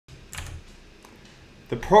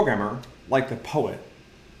The programmer, like the poet,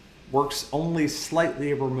 works only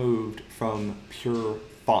slightly removed from pure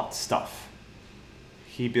thought stuff.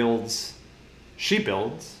 She builds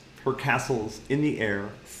her castles in the air,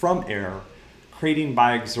 from air, creating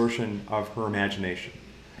by exertion of her imagination.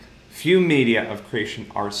 Few media of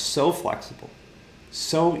creation are so flexible,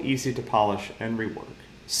 so easy to polish and rework,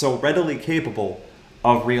 so readily capable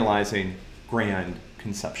of realizing grand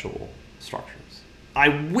conceptual structures. I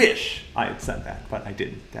wish I had said that, but I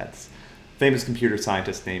didn't. That's a famous computer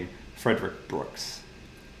scientist named Frederick Brooks.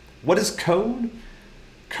 What is code?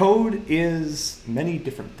 Code is many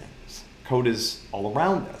different things. Code is all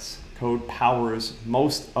around us. Code powers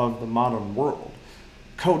most of the modern world.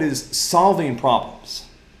 Code is solving problems.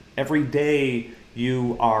 Every day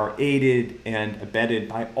you are aided and abetted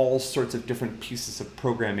by all sorts of different pieces of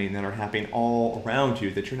programming that are happening all around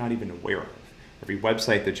you that you're not even aware of. Every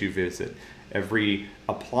website that you visit, every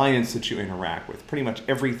appliance that you interact with, pretty much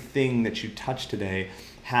everything that you touch today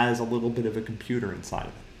has a little bit of a computer inside of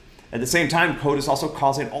it. At the same time, code is also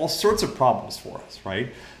causing all sorts of problems for us,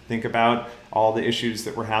 right? Think about all the issues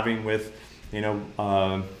that we're having with,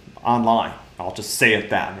 online. I'll just say it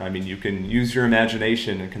that. I mean, you can use your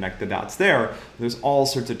imagination and connect the dots there. There's all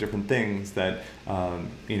sorts of different things that,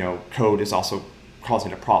 code is also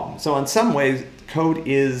causing a problem. So in some ways, code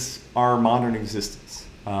is our modern existence.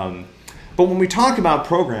 But when we talk about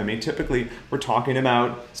programming, typically we're talking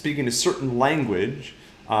about speaking a certain language,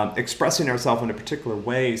 expressing ourselves in a particular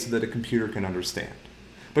way so that a computer can understand.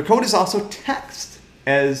 But code is also text,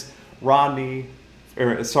 as Frederick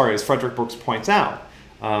Brooks points out.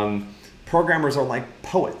 Programmers are like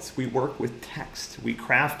poets. We work with text. We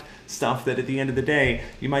craft stuff that at the end of the day,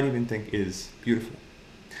 you might even think is beautiful.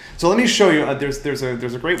 So let me show you, there's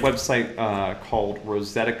a great website called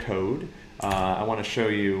Rosetta Code. I want to show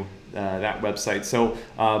you that website. So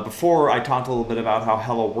before I talked a little bit about how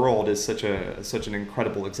Hello World is such an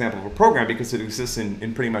incredible example of a program because it exists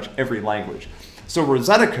in pretty much every language. So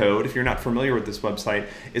Rosetta Code, if you're not familiar with this website,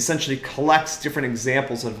 essentially collects different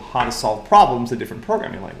examples of how to solve problems in different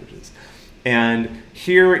programming languages. And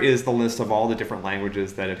here is the list of all the different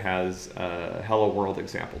languages that it has Hello World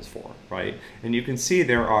examples for, right? And you can see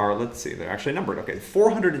there are, let's see, they're actually numbered, okay,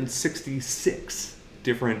 466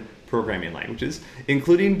 different programming languages,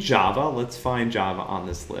 including Java. Let's find Java on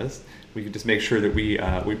this list. We could just make sure that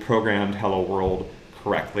we programmed Hello World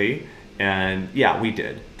correctly. And yeah, we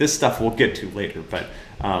did. This stuff we'll get to later, but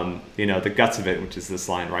the guts of it, which is this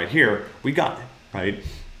line right here, we got it, right?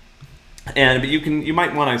 But you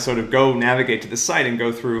might want to sort of go navigate to the site and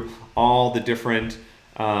go through all the different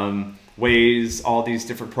ways, all these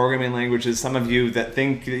different programming languages. Some of you that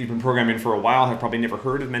think that you've been programming for a while have probably never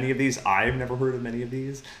heard of many of these. I've never heard of many of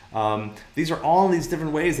these. These are all these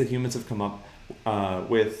different ways that humans have come up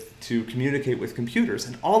with to communicate with computers,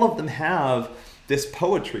 and all of them have this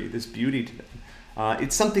poetry, this beauty to them.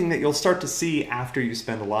 It's something that you'll start to see after you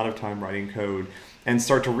spend a lot of time writing code and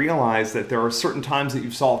start to realize that there are certain times that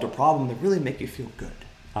you've solved a problem that really make you feel good.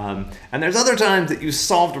 And there's other times that you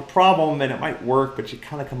solved a problem and it might work, but you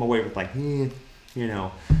kind of come away with like,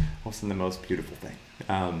 wasn't the most beautiful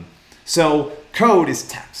thing. So code is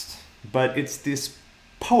text, but it's this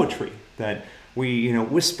poetry that we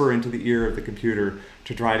whisper into the ear of the computer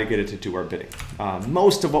to try to get it to do our bidding.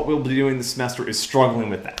 Most of what we'll be doing this semester is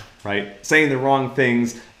struggling with that, right? Saying the wrong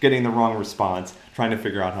things, getting the wrong response, trying to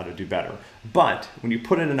figure out how to do better. But when you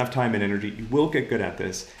put in enough time and energy, you will get good at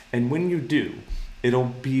this. And when you do, it'll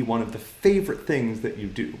be one of the favorite things that you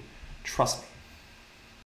do. Trust me.